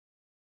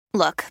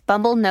Look,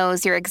 Bumble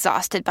knows you're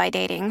exhausted by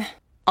dating.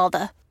 All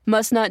the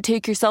must not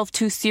take yourself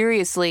too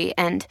seriously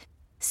and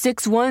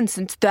 6'1"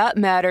 since that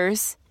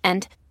matters.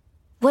 And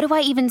what do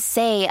I even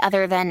say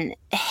other than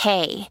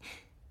hey?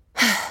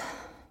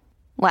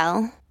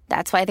 Well,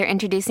 that's why they're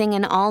introducing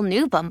an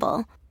all-new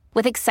Bumble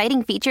with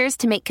exciting features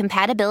to make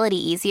compatibility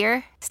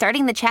easier,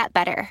 starting the chat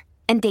better,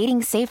 and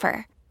dating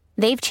safer.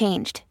 They've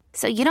changed,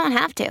 so you don't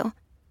have to.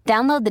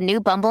 Download the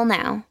new Bumble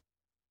now.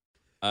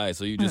 All right,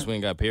 so you just went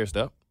and got pierced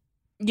up?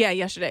 Yeah,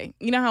 yesterday.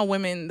 You know how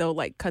women, they'll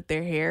like cut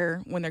their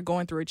hair when they're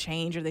going through a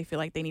change or they feel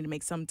like they need to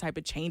make some type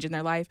of change in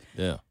their life?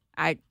 Yeah.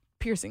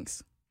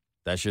 Piercings.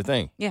 That's your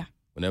thing? Yeah.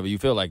 Whenever you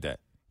feel like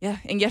that? Yeah.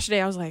 And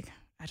yesterday I was like,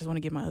 I just want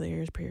to get my other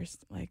ears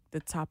pierced, like the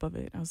top of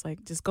it. I was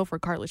like, just go for a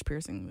cartilage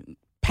piercing.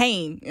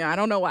 Pain. I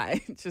don't know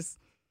why. Just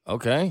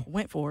okay.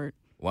 Went for it.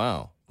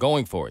 Wow.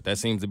 Going for it. That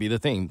seems to be the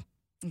theme.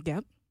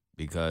 Yep.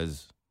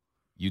 Because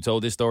you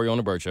told this story on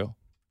the Burt Show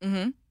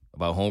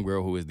about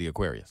homegirl who is the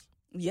Aquarius.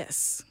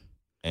 Yes.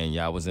 And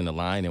y'all was in the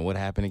line, and what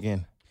happened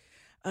again?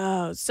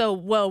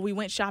 We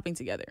went shopping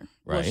together.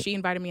 Right. Well, she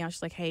invited me out.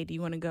 She's like, hey, do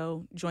you want to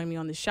go join me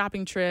on this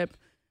shopping trip?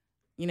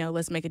 You know,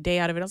 let's make a day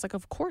out of it. I was like,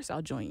 of course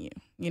I'll join you.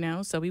 You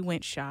know, so we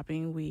went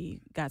shopping. We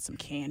got some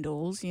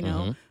candles, you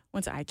know,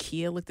 went to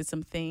IKEA, looked at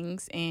some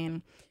things.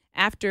 And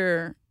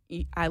after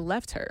I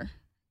left her,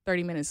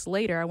 30 minutes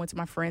later, I went to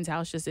my friend's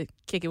house just to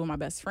kick it with my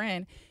best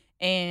friend.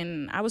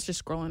 And I was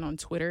just scrolling on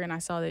Twitter, and I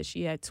saw that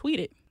she had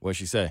tweeted. What'd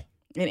she say?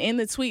 And in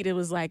the tweet, it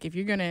was like, if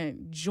you're going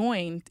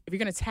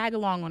to tag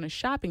along on a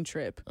shopping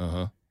trip,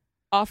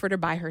 offer to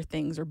buy her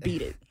things or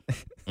beat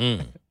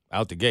it.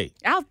 Out the gate.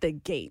 Out the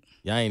gate.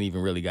 Y'all ain't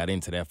even really got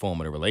into that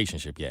form of the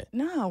relationship yet.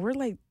 No, we're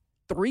like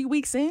 3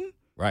 weeks in.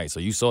 Right, so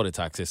you saw the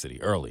toxicity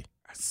early.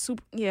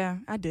 Yeah,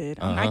 I did.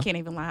 I can't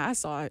even lie. I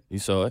saw it. You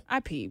saw it? I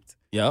peeped.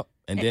 Yep.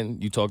 And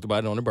then you talked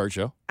about it on the Burt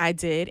Show. I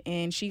did,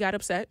 and she got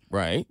upset.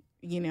 Right.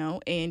 You know,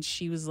 and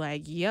she was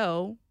like,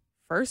 yo,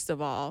 first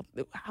of all,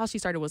 how she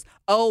started was,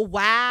 oh,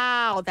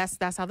 wow.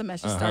 That's how the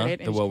message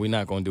started. And well, we're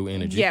not going to do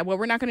energy. Yeah, what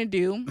we're not going to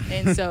do.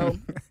 And so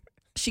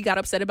she got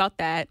upset about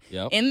that.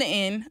 Yep. In the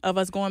end of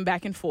us going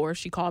back and forth,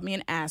 she called me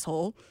an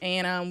asshole,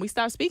 and we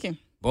stopped speaking.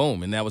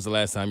 Boom. And that was the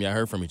last time y'all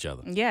heard from each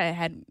other. Yeah,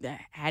 I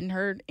hadn't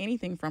heard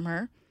anything from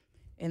her.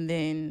 And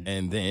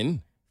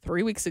then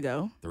 3 weeks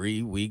ago.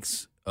 3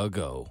 weeks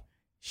ago.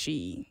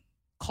 She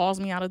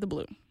calls me out of the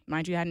blue.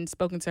 Mind you, I hadn't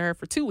spoken to her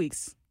for 2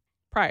 weeks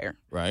prior.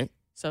 Right.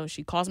 So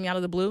she calls me out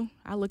of the blue.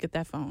 I look at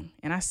that phone,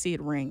 and I see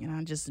it ring, and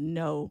I just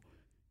know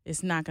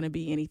it's not going to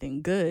be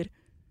anything good.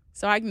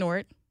 So I ignore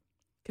it,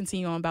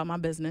 continue on about my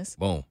business.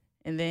 Boom.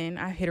 And then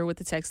I hit her with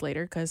the text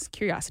later because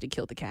curiosity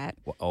killed the cat.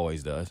 Well,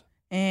 always does.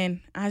 And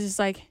I was just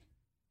like,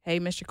 hey,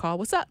 Mr. Call,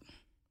 what's up?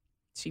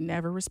 She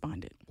never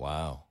responded.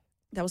 Wow.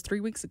 That was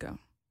 3 weeks ago.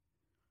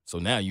 So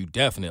now you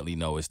definitely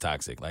know it's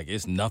toxic. Like,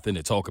 it's nothing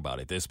to talk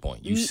about at this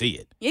point. You see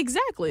it.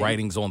 Exactly.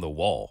 Writing's on the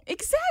wall.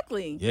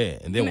 Exactly. Yeah.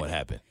 And then what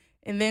happened?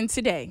 And then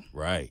today.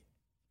 Right.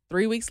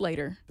 3 weeks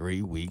later.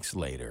 3 weeks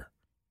later.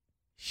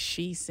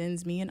 She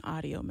sends me an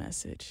audio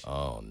message.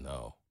 Oh,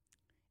 no.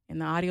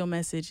 And the audio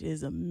message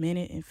is 1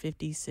 minute and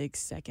 56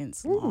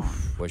 seconds long.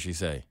 What'd she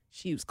say?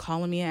 She was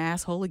calling me an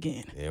asshole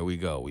again. There we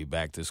go. We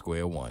back to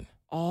square one.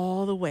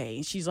 All the way.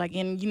 And she's like,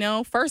 and you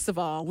know, first of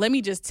all, let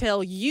me just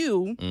tell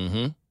you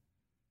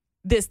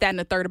this, that, and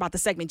the third about the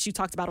segment you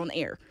talked about on the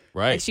air.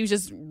 Right. Like she was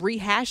just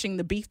rehashing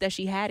the beef that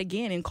she had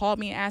again and called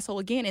me an asshole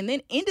again and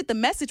then ended the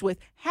message with,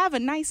 have a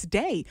nice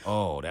day.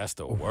 Oh, that's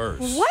the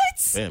worst. What?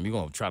 Damn, you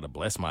going to try to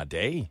bless my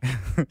day?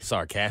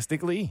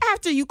 Sarcastically?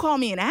 After you call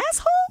me an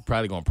asshole?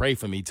 Probably going to pray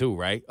for me too,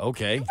 right?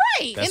 Okay.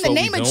 Right. That's in the what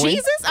name we of doing?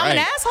 Jesus, I'm an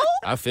asshole?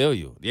 I feel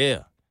you.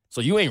 Yeah.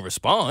 So you ain't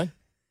respond.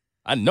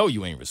 I know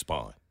you ain't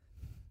respond.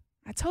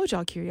 I told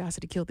y'all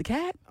curiosity killed the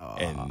cat.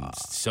 And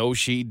so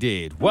she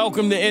did.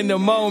 Welcome to In the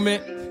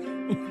Moment.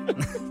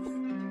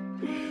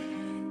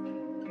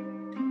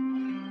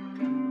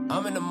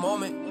 I'm in the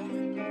moment.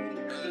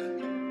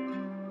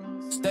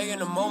 Stay in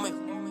the moment.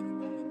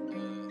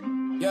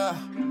 Yeah.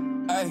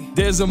 Hey.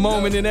 There's a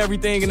moment in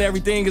everything, and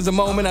everything is a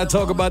moment. I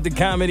talk about the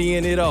comedy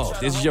in it all.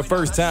 This is your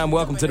first time.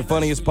 Welcome to the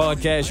funniest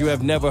podcast you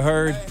have never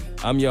heard.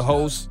 I'm your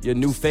host, your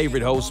new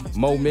favorite host,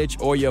 Mo Mitch,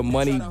 or your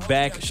money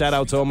back. Shout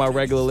out to all my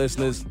regular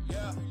listeners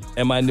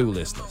and my new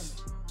listeners.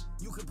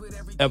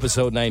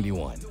 Episode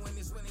 91.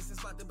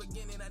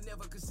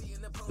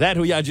 That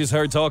who y'all just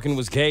heard talking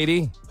was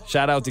Katie.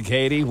 Shout out to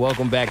Katie.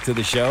 Welcome back to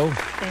the show.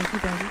 Thank you.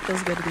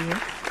 Feels good to be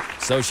here.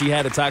 So she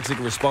had a toxic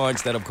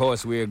response that, of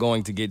course, we are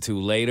going to get to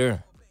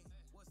later,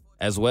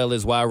 as well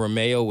as why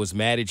Romeo was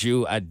mad at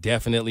you. I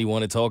definitely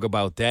want to talk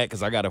about that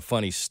because I got a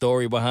funny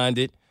story behind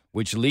it,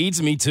 which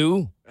leads me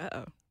to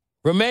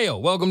Romeo.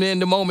 Welcome to In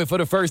the Moment for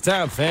the first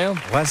time, fam.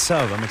 What's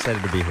up? I'm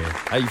excited to be here.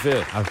 How you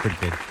feel? I was pretty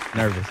good.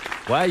 Nervous.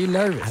 Why are you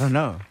nervous? I don't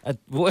know.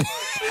 What?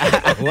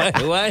 Why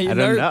are you nervous? I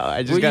don't know.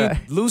 I just got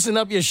you loosen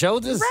up your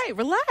shoulders. Right,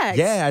 relax.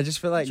 Yeah, I just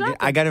feel like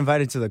I got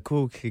invited to the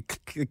cool. I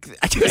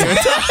can't even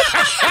talk.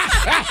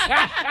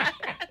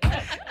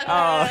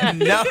 Oh,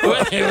 no.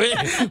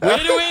 Where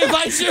do we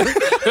invite you?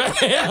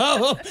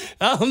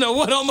 I don't know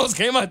what almost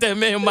came out that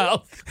man's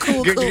mouth.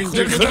 Cool.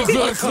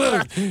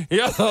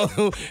 Yo.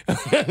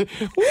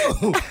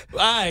 Woo. All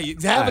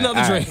right, have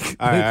another drink.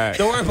 All right.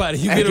 Don't worry about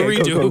it. You get a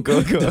redo.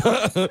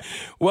 Go.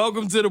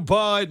 Welcome to the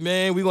pod,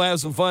 man. We're going to have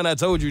some fun. I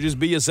told you, just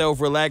be yourself,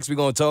 relax. We're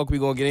going to talk. We're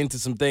going to get into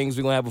some things.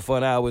 We're going to have a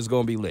fun hour. It's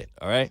going to be lit,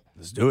 all right?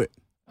 Let's do it.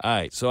 All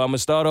right, so I'm going to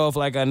start off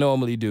like I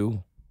normally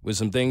do with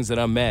some things that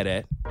I'm mad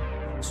at.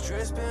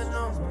 Stress been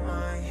on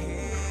my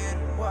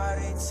head. Why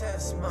they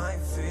test my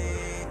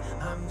feet?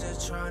 I'm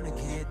just trying to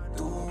get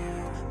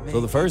through. So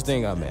the first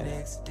thing I'm mad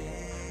at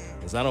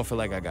is I don't feel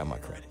like I got my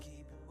credit.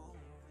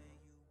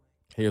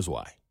 Here's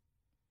why.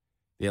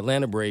 The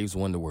Atlanta Braves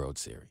won the World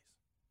Series.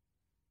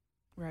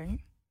 Right.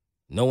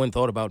 No one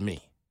thought about me.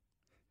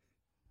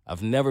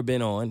 I've never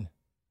been on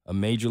a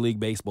Major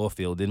League Baseball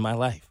field in my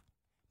life.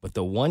 But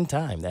the one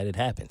time that it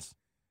happens,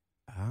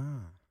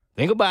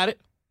 think about it.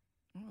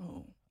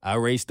 Oh. I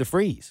raced the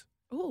freeze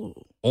Ooh.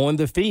 on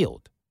the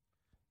field.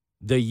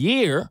 The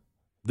year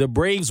the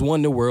Braves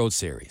won the World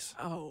Series.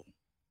 Oh.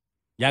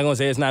 Y'all gonna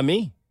say it's not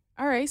me?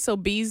 All right. So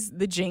B's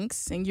the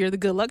jinx and you're the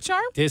good luck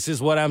charm? This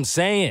is what I'm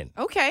saying.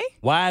 Okay.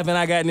 Why haven't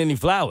I gotten any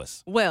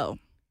flowers? Well,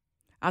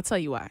 I'll tell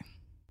you why.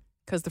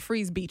 Because the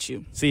freeze beat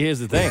you. See, here's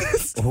the thing.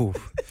 Ooh.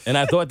 And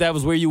I thought that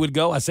was where you would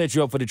go. I set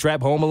you up for the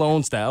trap Home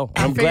Alone style.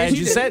 I'm glad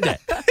you said that.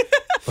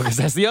 Because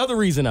that's the other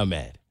reason I'm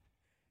mad.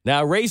 Now,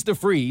 I raced the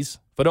freeze,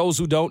 for those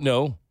who don't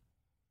know,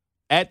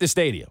 at the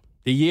stadium,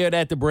 the year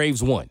that the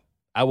Braves won.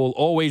 I will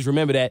always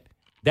remember that.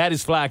 That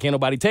is fly. Can't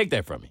nobody take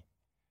that from me.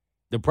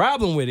 The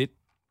problem with it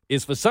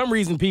is for some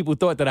reason people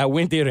thought that I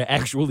went there to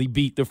actually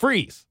beat the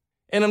freeze.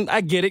 And I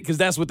get it because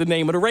that's what the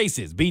name of the race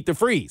is, beat the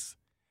freeze.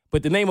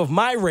 But the name of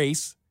my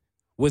race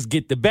was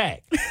get the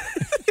bag.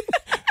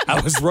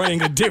 I was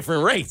running a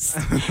different race.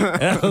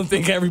 And I don't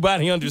think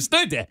everybody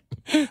understood that.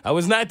 I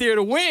was not there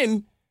to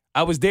win.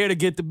 I was there to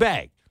get the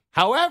bag.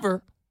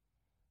 However,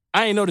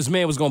 I ain't know this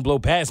man was going to blow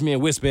past me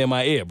and whisper in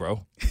my ear,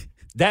 bro.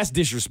 That's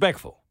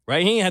disrespectful,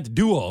 right? He ain't had to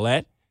do all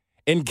that.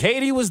 And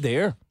Katie was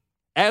there,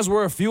 as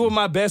were a few of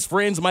my best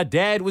friends. My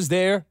dad was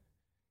there.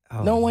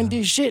 No one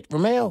did shit,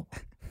 Ramel.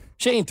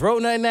 She ain't throw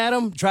nothing at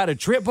him, try to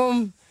trip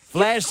him,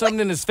 flash something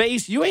in his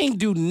face. You ain't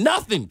do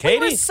nothing, Katie.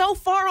 We were so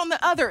far on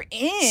the other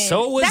end.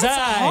 So was That's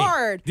I.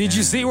 hard. Did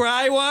you see where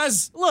I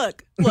was?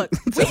 Look.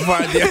 So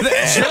far at the other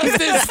end.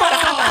 Just as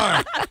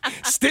far.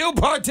 Still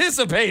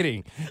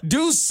participating.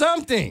 Do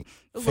something.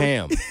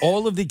 Fam,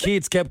 all of the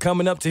kids kept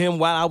coming up to him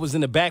while I was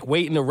in the back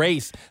waiting to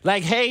race.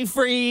 Like, hey,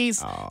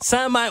 Freeze,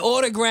 sign my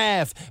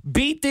autograph.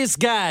 Beat this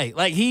guy.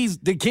 Like,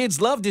 the kids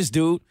love this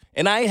dude,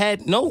 and I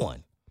had no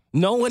one.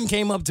 No one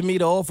came up to me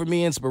to offer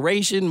me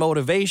inspiration,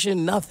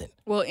 motivation, nothing.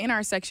 Well, in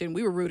our section,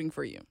 we were rooting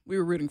for you.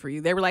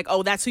 They were like,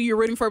 oh, that's who you're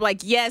rooting for? Like,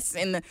 yes.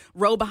 And the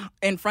row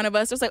in front of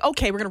us, it was like,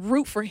 okay, we're going to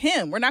root for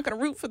him. We're not going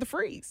to root for the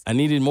freeze. I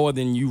needed more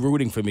than you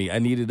rooting for me. I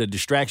needed a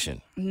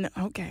distraction. No,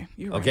 okay,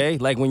 you're right. Okay?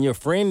 Like when your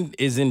friend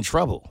is in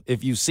trouble,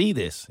 if you see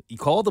this, you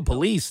call the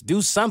police,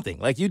 do something.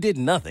 Like you did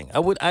nothing.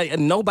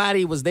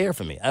 Nobody was there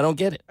for me. I don't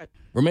get it.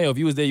 Romeo, if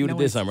you was there, you would have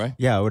did something, right?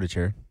 Yeah, I would have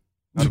cheered.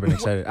 I would have been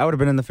excited. I would have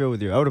been in the field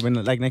with you. I would have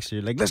been like next to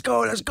you, like, let's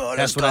go.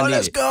 That's what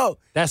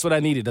I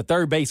needed. The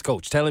third base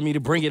coach telling me to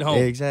bring it home.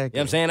 Yeah, exactly. You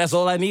know what I'm saying? That's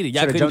all I needed.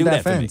 Y'all Should've couldn't do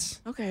jumped that for fence.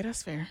 me. Okay,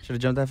 that's fair. Should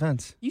have jumped that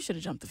fence. You should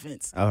have jumped the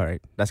fence. All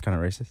right. That's kind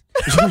of racist.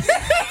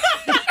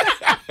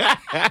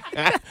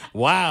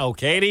 Wow,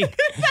 Katie.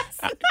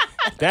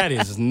 That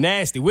is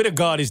nasty. With a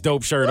God is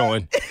dope shirt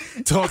on.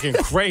 Talking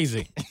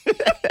crazy.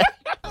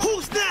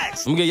 Who's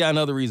next? Let me give y'all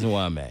another reason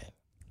why I'm mad.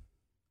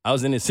 I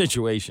was in a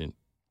situation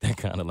that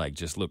kind of like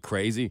just looked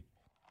crazy,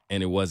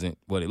 and it wasn't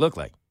what it looked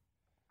like.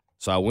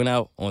 So I went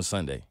out on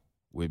Sunday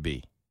with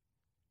B,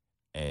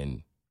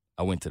 and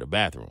I went to the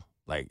bathroom.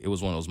 Like, it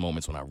was one of those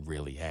moments when I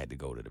really had to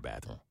go to the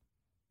bathroom.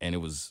 And it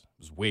was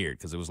weird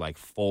because it was like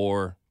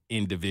 4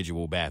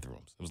 individual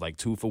bathrooms. It was like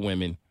 2 for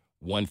women,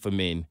 1 for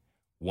men,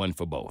 1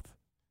 for both.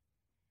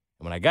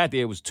 And when I got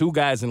there, it was 2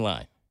 guys in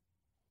line.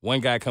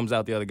 One guy comes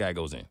out, the other guy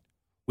goes in.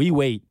 We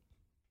wait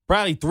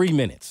probably 3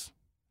 minutes.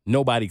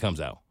 Nobody comes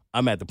out.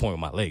 I'm at the point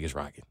where my leg is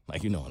rocking.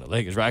 Like, when the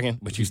leg is rocking,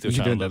 but you still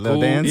trying to look doing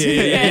cool. that little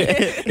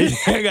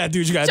dance? Yeah. You got to do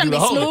what you got to do Trying the to be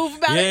whole. smooth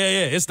about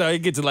it? It started to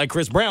get to like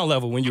Chris Brown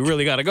level when you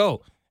really got to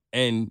go.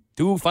 And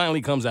dude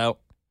finally comes out.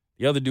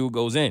 The other dude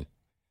goes in.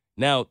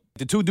 Now,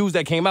 the 2 dudes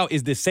that came out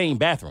is the same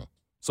bathroom.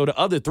 So the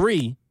other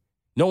 3,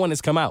 no one has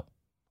come out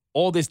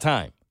all this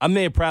time. I'm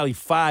there probably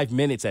 5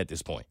 minutes at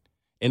this point.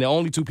 And the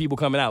only 2 people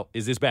coming out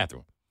is this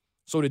bathroom.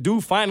 So the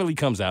dude finally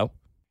comes out.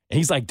 And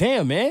he's like,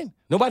 damn, man,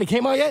 nobody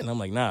came out yet? And I'm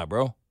like, nah,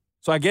 bro.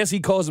 So I guess he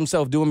calls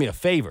himself doing me a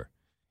favor.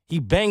 He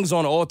bangs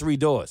on all 3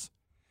 doors.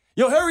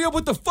 Yo, hurry up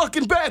with the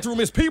fucking bathroom.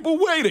 There's people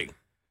waiting.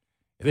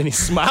 And then he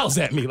smiles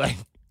at me like,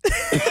 Got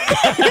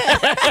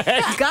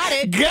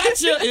it.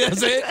 gotcha. You know what I'm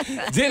saying?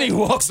 Then he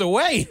walks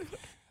away.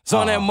 So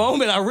in that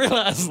moment, I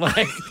realized,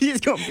 like, He's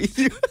going to beat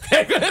you.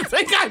 they're going to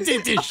think I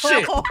did this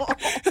shit.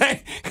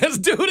 Because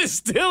dude is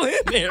still in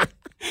there.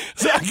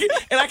 So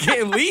I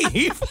can't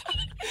leave.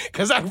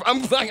 Because I'm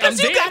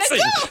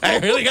dancing. I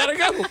really gotta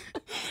go.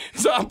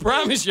 So I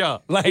promise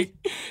y'all, like,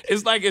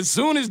 it's like as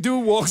soon as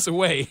dude walks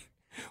away,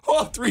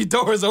 all 3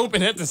 doors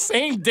open at the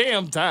same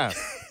damn time.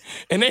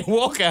 And they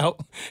walk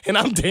out, and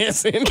I'm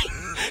dancing.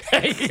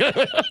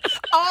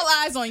 All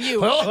eyes on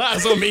you. All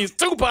eyes on me. It's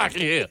Tupac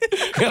in here. You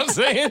know what I'm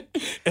saying?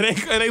 And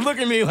they look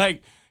at me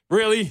like,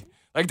 really?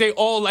 Like they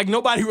all, like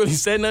nobody really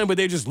said nothing, but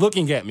they're just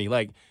looking at me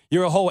like,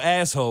 you're a whole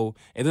asshole.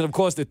 And then, of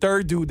course, the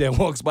third dude that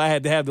walks by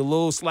had to have the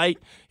little slight.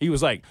 He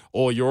was like,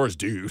 all yours,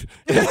 dude.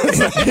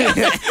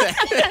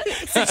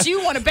 Since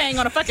you want to bang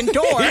on a fucking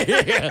door.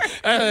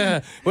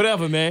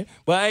 Whatever, man.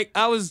 But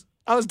I was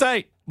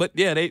tight. But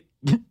yeah, they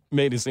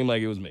made it seem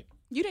like it was me.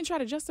 You didn't try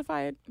to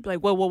justify it? Be like,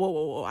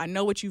 whoa. I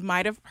know what you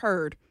might have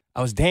heard.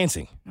 I was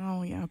dancing.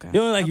 Oh, yeah, okay. You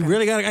know, like, you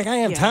really got to, I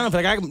have time for,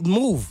 like, I can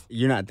move.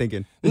 You're not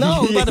thinking.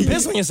 No, you're about to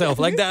piss on yourself.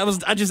 Like,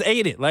 that I just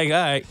ate it. Like, all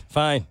right,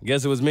 fine.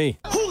 Guess it was me.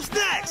 Who's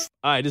next?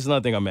 All right, this is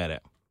another thing I'm mad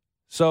at.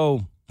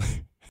 So, I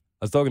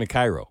was talking to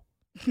Cairo.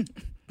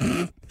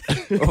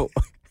 Oh,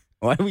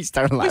 why did we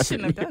start laughing? We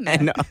shouldn't have done that.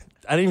 I know.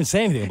 I didn't even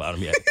say anything about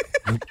him yet.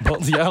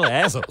 Both of y'all are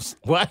assholes.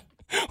 What?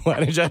 Why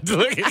did y'all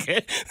look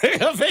at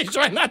her face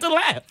trying not to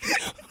laugh?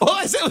 All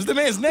I said was the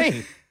man's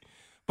name.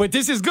 But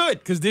this is good,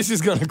 because this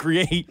is going to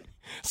create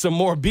some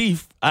more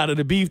beef out of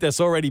the beef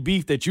that's already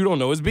beef that you don't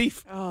know is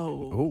beef.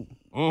 Oh.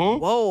 Oh,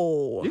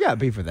 Whoa. you got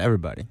beef with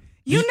everybody.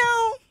 You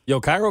know?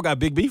 Yo, Cairo got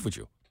big beef with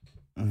you.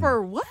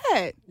 For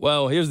what?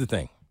 Well, here's the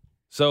thing.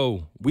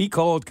 So we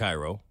called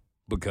Cairo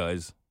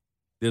because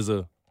there's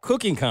a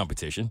cooking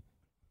competition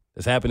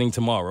that's happening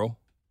tomorrow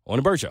on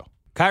the Burt Show.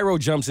 Cairo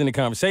jumps in the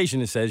conversation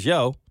and says,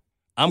 yo,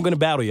 I'm going to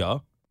battle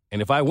y'all,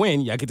 and if I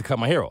win, y'all get to cut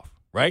my hair off,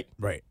 right?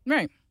 Right.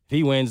 Right. If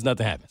he wins,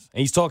 nothing happens.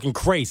 And he's talking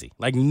crazy,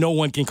 like no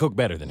one can cook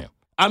better than him.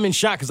 I'm in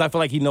shock because I feel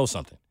like he knows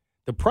something.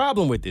 The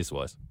problem with this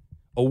was,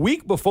 a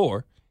week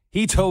before,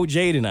 he told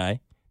Jade and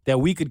I that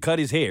we could cut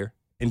his hair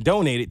and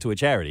donate it to a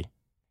charity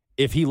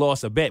if he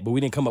lost a bet, but we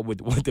didn't come up with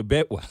what the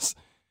bet was.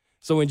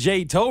 So when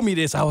Jade told me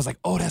this, I was like,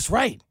 oh, that's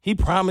right. He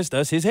promised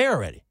us his hair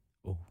already.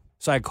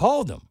 So I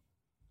called him.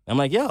 I'm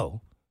like,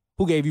 yo,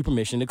 who gave you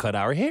permission to cut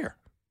our hair?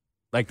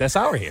 Like, that's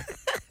our hair.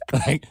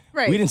 Like,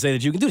 Right. we didn't say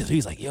that you can do this.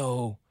 He's like,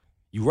 yo,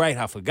 you right,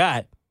 I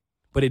forgot,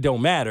 but it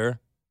don't matter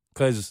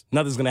because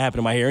nothing's going to happen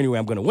to my hair anyway.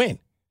 I'm going to win.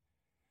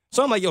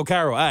 So I'm like, yo,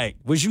 Cairo, all right,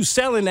 was you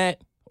selling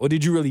that or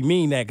did you really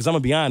mean that? Because I'm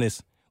going to be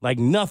honest, like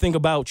nothing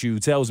about you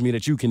tells me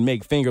that you can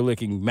make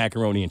finger-licking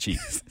macaroni and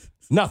cheese.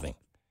 Nothing.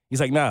 He's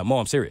like, nah, Mo,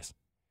 I'm serious.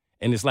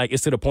 And it's like,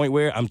 it's to the point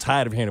where I'm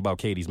tired of hearing about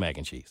Katie's mac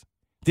and cheese.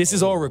 This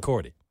is all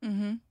recorded.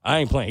 Mm-hmm. I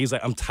ain't playing. He's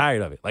like, I'm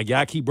tired of it. Like,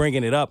 y'all keep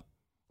bringing it up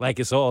like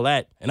it's all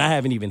that. And I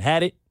haven't even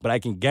had it, but I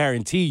can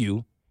guarantee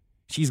you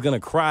she's going to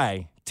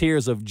cry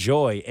tears of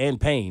joy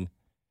and pain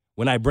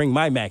when I bring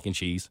my mac and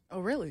cheese Oh,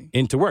 really?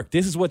 into work.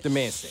 This is what the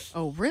man said.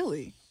 Oh,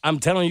 really? I'm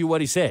telling you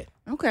what he said.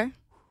 Okay.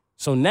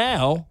 So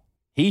now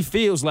he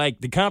feels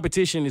like the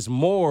competition is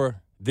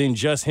more than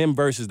just him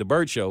versus the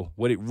Burt Show.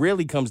 What it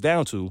really comes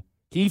down to,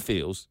 he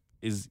feels,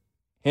 is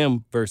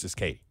him versus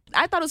Katie.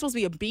 I thought it was supposed to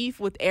be a beef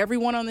with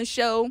everyone on the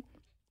show,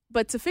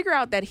 but to figure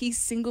out that he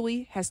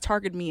singly has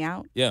targeted me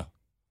out, Yeah.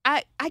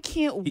 I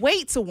can't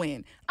wait to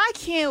win. I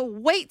can't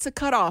wait to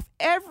cut off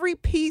every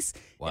piece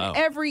Wow. and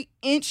every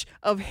inch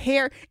of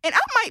hair, and I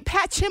might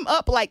patch him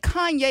up like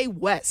Kanye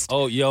West.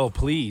 Oh, yo,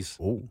 please.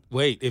 Oh.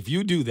 Wait, if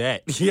you do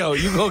that, yo,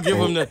 you gonna give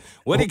him the,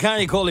 what did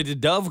Kanye call it, the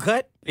dove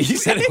cut? He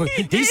said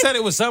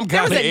it was some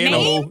kind was of a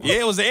animal. name? Yeah,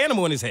 it was an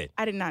animal in his head.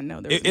 I did not know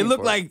there was It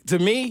looked like, to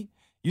me,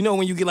 you know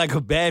when you get like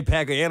a bad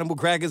pack of animal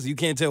crackers, you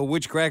can't tell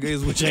which cracker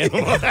is which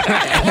animal.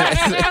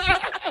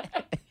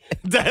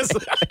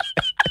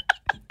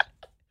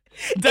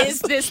 Is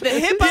this the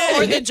hippo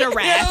or the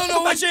giraffe? Yeah, I don't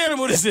know which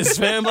animal this is,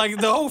 fam. Like,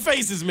 the whole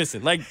face is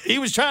missing. Like, he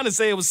was trying to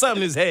say it was something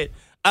in his head.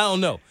 I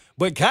don't know.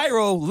 But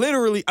Cairo,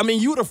 literally, I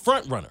mean, you the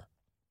front runner.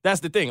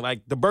 That's the thing.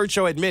 Like, the Burt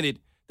Show admitted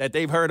that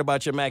they've heard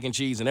about your mac and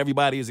cheese, and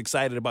everybody is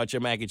excited about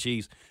your mac and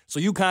cheese. So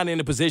you kind of in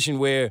a position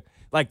where,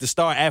 like, the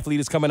star athlete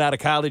is coming out of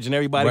college, and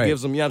everybody Right.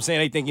 gives him, you know what I'm saying?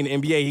 They think in the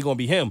NBA, he going to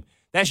be him.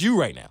 That's you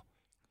right now.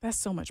 That's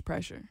so much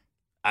pressure.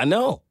 I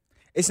know.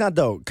 It's not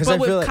though, because But I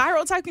feel with like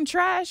Cairo talking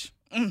trash,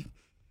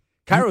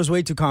 Cairo's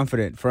way too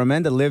confident for a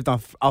man that lived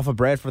off of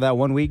bread for that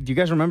 1 week. Do you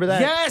guys remember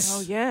that? Yes.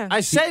 Oh, yeah. I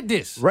said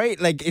this. Right?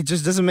 Like, it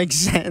just doesn't make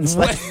sense.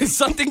 What? Like,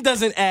 Something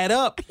doesn't add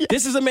up.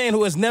 This is a man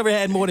who has never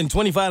had more than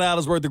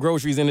 $25 worth of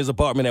groceries in his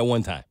apartment at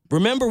one time.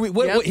 Remember,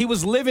 what he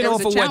was living There was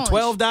off a of challenge.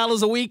 what,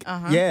 $12 a week?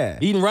 yeah.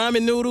 Eating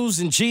ramen noodles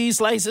and cheese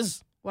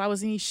slices? why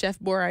wasn't he Chef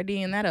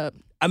Boyardeeing that up?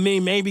 I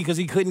mean, maybe because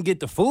he couldn't get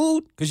the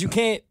food, because you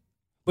can't.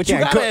 But you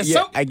Can't gotta cook. have Yeah,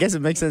 something. I guess it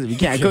makes sense if you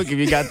can't cook if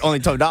you got only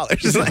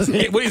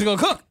 $12. What he's gonna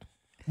cook?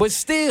 But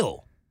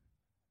still,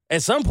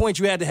 at some point,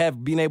 you had to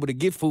have been able to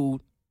get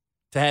food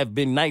to have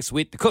been nice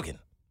with the cooking.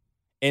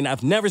 And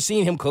I've never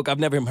seen him cook. I've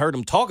never heard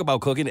him talk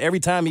about cooking. Every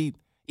time he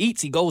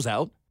eats, he goes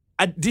out.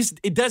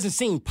 It doesn't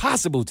seem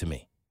possible to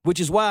me, which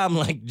is why I'm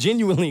like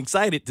genuinely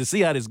excited to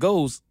see how this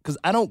goes, because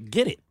I don't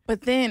get it.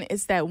 But then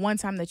it's that one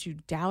time that you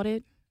doubt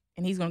it,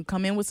 and he's going to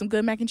come in with some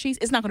good mac and cheese,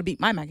 it's not going to beat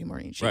my mac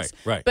and cheese.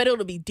 Right. But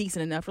it'll be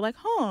decent enough. We're like,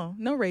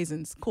 no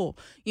raisins. Cool.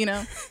 You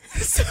know?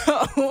 So.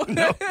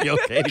 No, yo,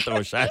 Katie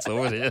throwing shots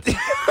over there.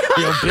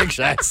 Yo, big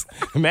shots.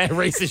 Mad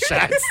racist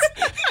shots.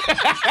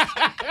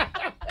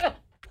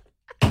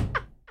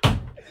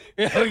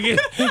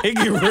 It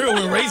get real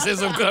when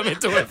racism come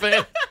into it,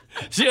 fam.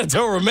 She'll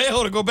tell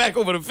Romeo to go back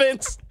over the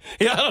fence.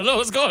 Yeah, I don't know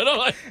what's going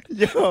on.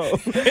 Yo.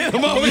 In a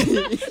moment,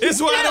 this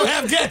is why I don't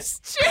have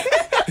guests.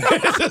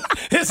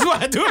 This is why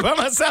I do it by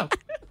myself.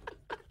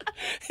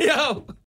 Yo.